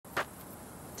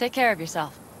Take care of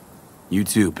yourself. You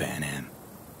too, Pan Am.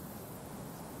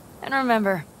 And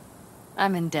remember,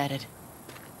 I'm indebted.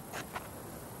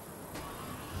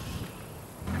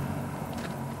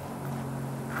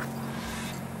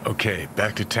 Okay,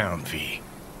 back to town, V.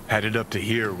 Headed up to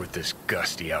here with this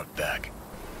gusty outback.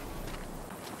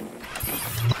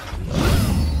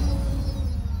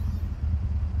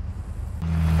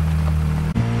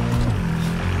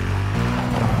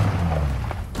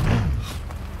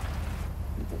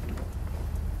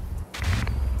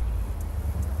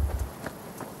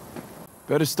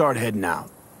 Better start heading out.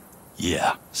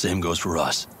 Yeah, same goes for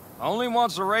us. Only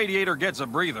once the radiator gets a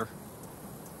breather.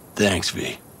 Thanks,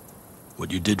 V.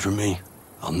 What you did for me,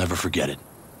 I'll never forget it.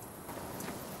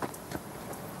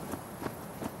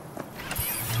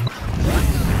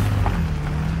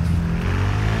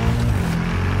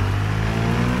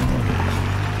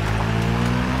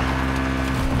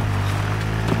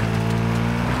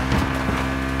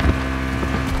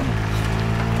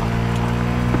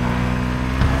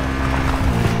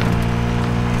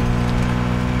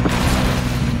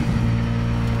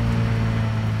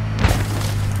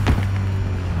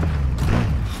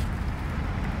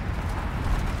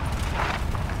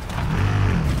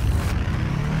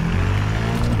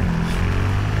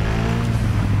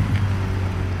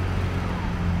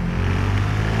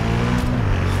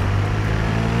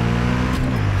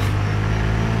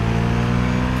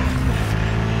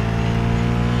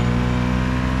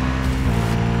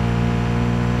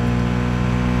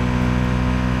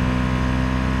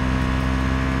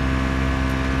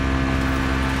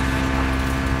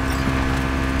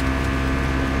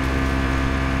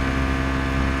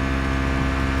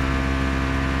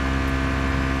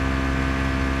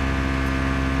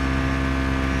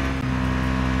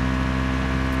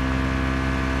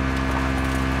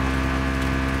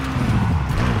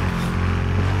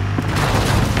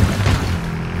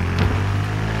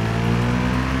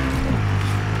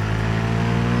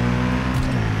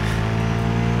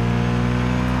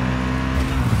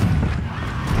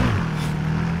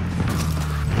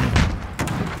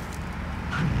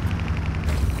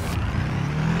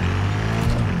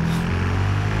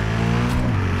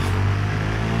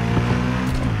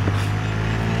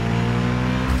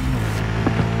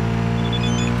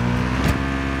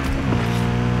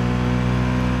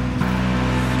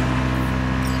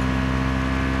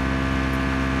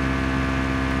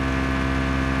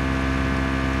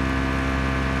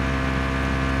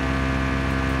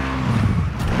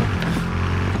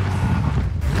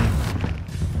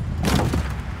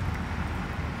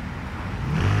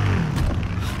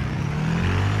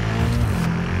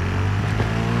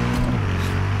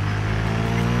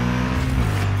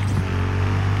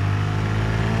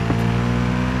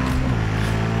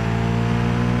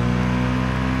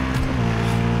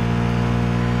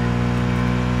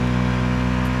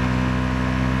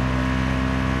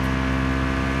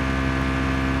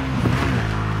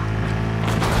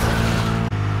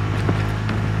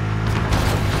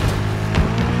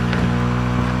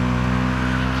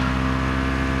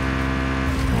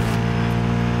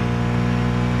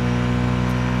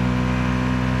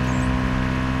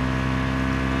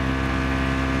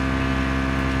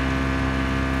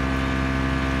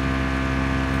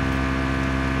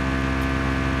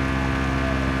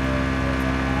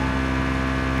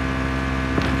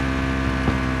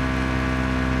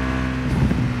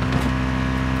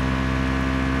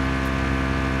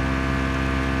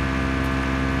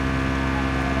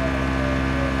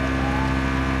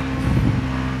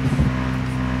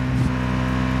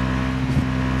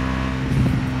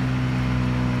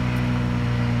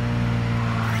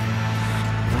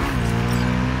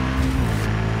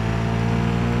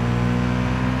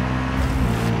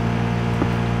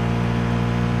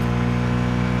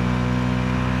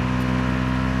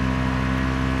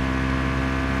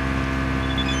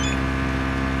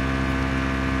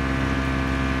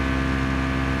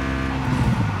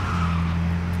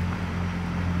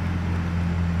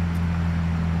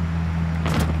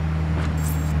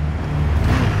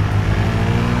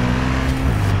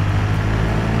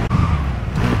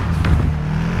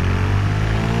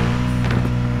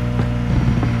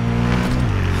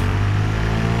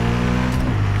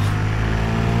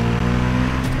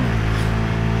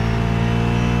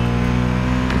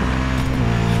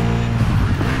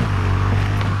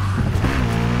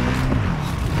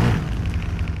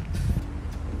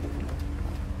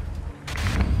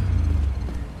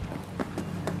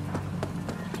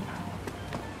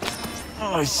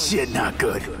 Oh shit, not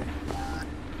good.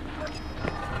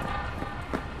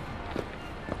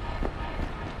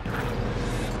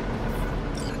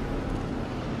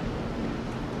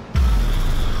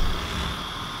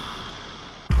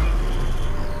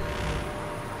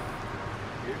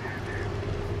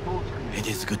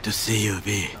 It's good to see you,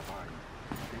 V.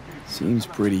 Seems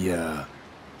pretty,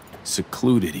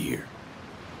 secluded here.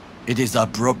 It is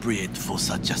appropriate for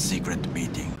such a secret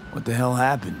meeting. What the hell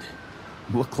happened?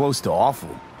 You look close to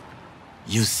awful.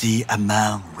 You see a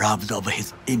man robbed of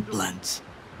his implants,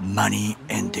 money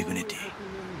and dignity.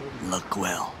 Look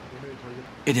well.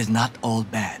 It is not all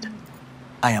bad.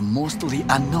 I am mostly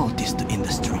unnoticed in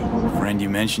the street. Friend you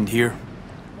mentioned here?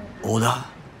 Oda?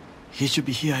 He should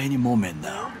be here any moment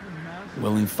now.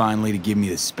 Willing finally to give me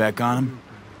the spec on him?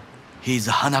 He's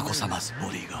Hanako-sama's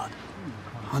bodyguard.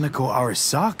 Hanako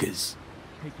Arasaka's?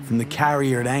 From the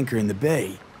carrier at anchor in the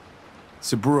bay.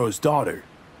 Saburo's daughter.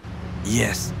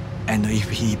 Yes, and if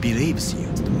he believes you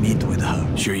to meet with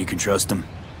her. Sure you can trust him?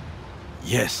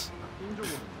 Yes.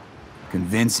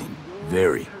 Convincing.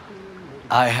 Very.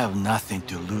 I have nothing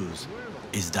to lose.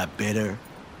 Is that better?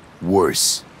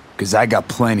 Worse. 'Cause I got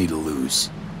plenty to lose.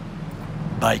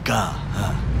 By God,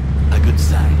 huh? A good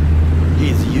sign.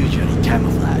 He is usually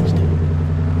camouflaged.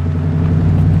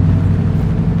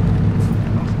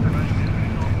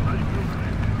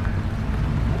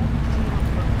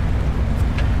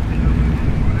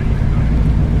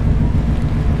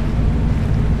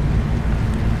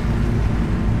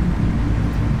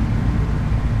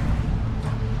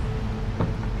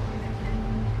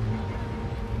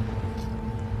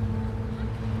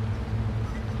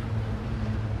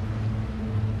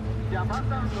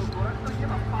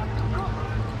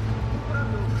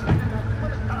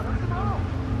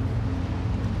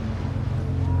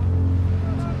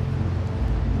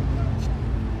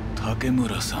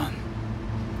 Takemura-san.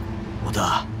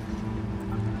 Oda,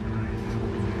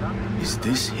 Is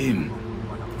this him?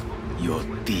 Your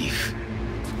thief?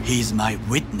 he's my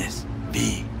witness,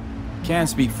 V. Can't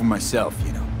speak for myself,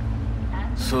 you know.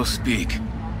 So speak.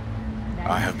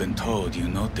 I have been told you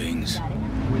know things.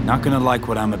 Not gonna like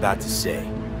what I'm about to say.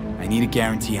 I need a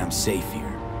guarantee I'm safe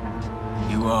here.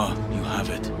 You have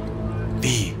it.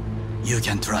 V, you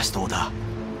can trust Oda.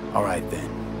 Alright then.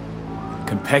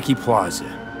 Konpeki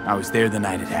Plaza. I was there the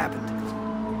night it happened.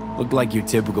 Looked like your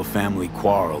typical family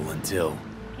quarrel until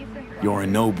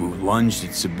Yorinobu lunged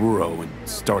at Saburo and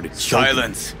started choking.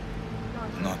 Silence!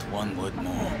 Not one word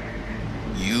more.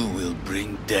 You will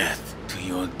bring death to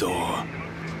your door.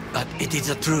 But it is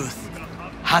the truth.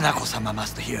 Hanako-sama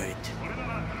must hear it.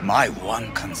 My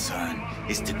one concern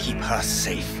is to keep her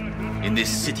safe in this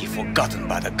city forgotten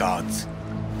by the gods.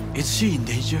 Is she in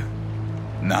danger?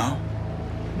 Now?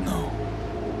 No.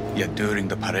 Yet during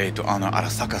the parade to honor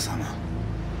Arasaka-sama,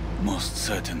 most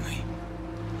certainly.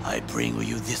 I bring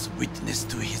you this witness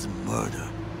to his murder.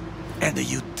 And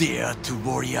you dare to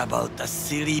worry about a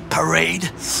silly parade?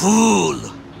 Fool!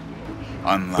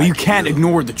 Unlike But you can't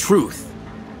ignore the truth.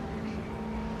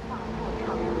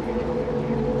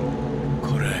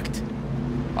 Correct.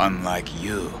 Unlike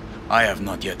you, I have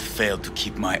not yet failed to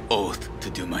keep my oath to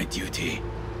do my duty.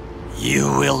 You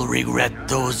will regret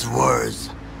those words.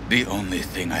 The only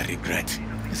thing I regret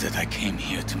is that I came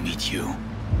here to meet you.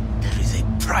 There is a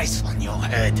price on your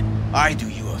head. I do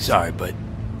you a... Sorry, but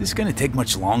this gonna take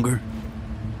much longer?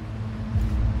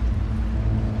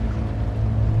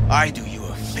 I do you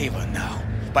a favor now,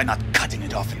 by not cutting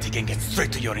it off and taking it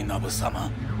straight to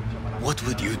Yorinobu-sama. What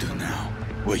would you do now,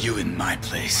 were you in my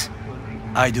place?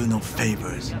 I do no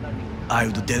favors. I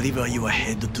would deliver your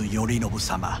head to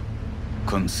Yorinobu-sama.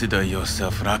 Consider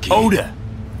yourself lucky. Oda!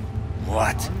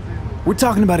 What? We're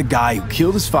talking about a guy who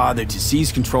killed his father to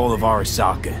seize control of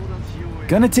Arasaka.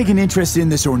 Gonna take an interest in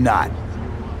this or not?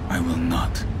 I will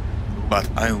not. But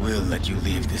I will let you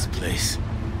leave this place,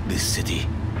 this city,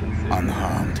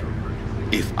 unharmed.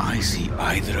 If I see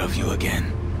either of you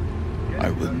again,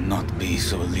 I will not be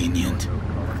so lenient.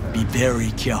 Be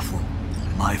very careful,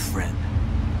 my friend.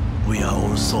 We are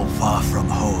all so far from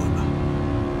home.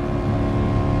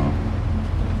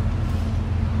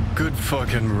 Good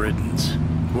fucking riddance.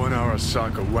 One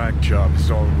Arasaka whack job is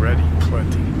already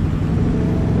plenty.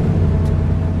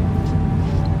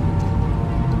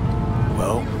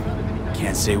 Well,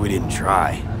 can't say we didn't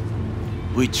try.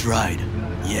 We tried,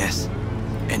 yes,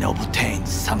 and obtained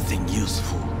something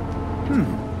useful.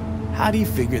 How do you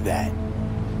figure that?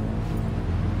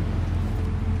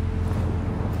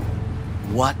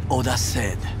 What Oda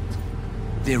said.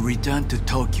 They returned to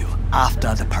Tokyo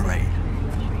after the parade.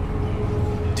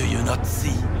 Do you not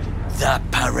see that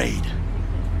parade?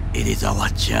 It is our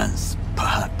chance,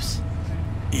 perhaps.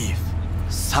 If,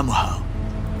 somehow,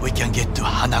 we can get to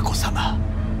Hanako-sama.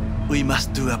 We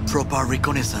must do a proper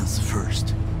reconnaissance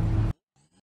first.